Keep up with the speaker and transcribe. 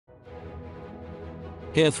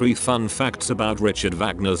Here are 3 fun facts about Richard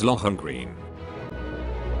Wagner's Lohengrin.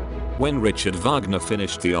 When Richard Wagner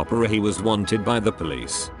finished the opera, he was wanted by the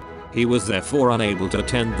police. He was therefore unable to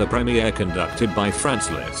attend the premiere conducted by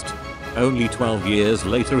Franz Liszt. Only 12 years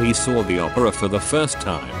later he saw the opera for the first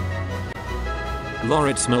time.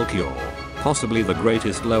 Lauritz Melchior, possibly the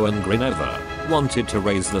greatest Lohengrin ever, wanted to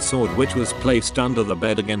raise the sword which was placed under the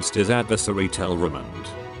bed against his adversary Telramund.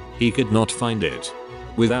 He could not find it.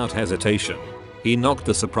 Without hesitation, he knocked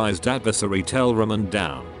the surprised adversary Telramund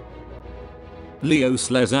down. Leo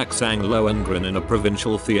Slezak sang Lohengrin in a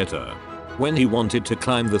provincial theatre. When he wanted to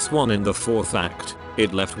climb the swan in the 4th act,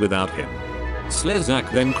 it left without him.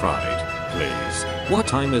 Slezak then cried, "Please, what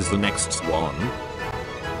time is the next swan?"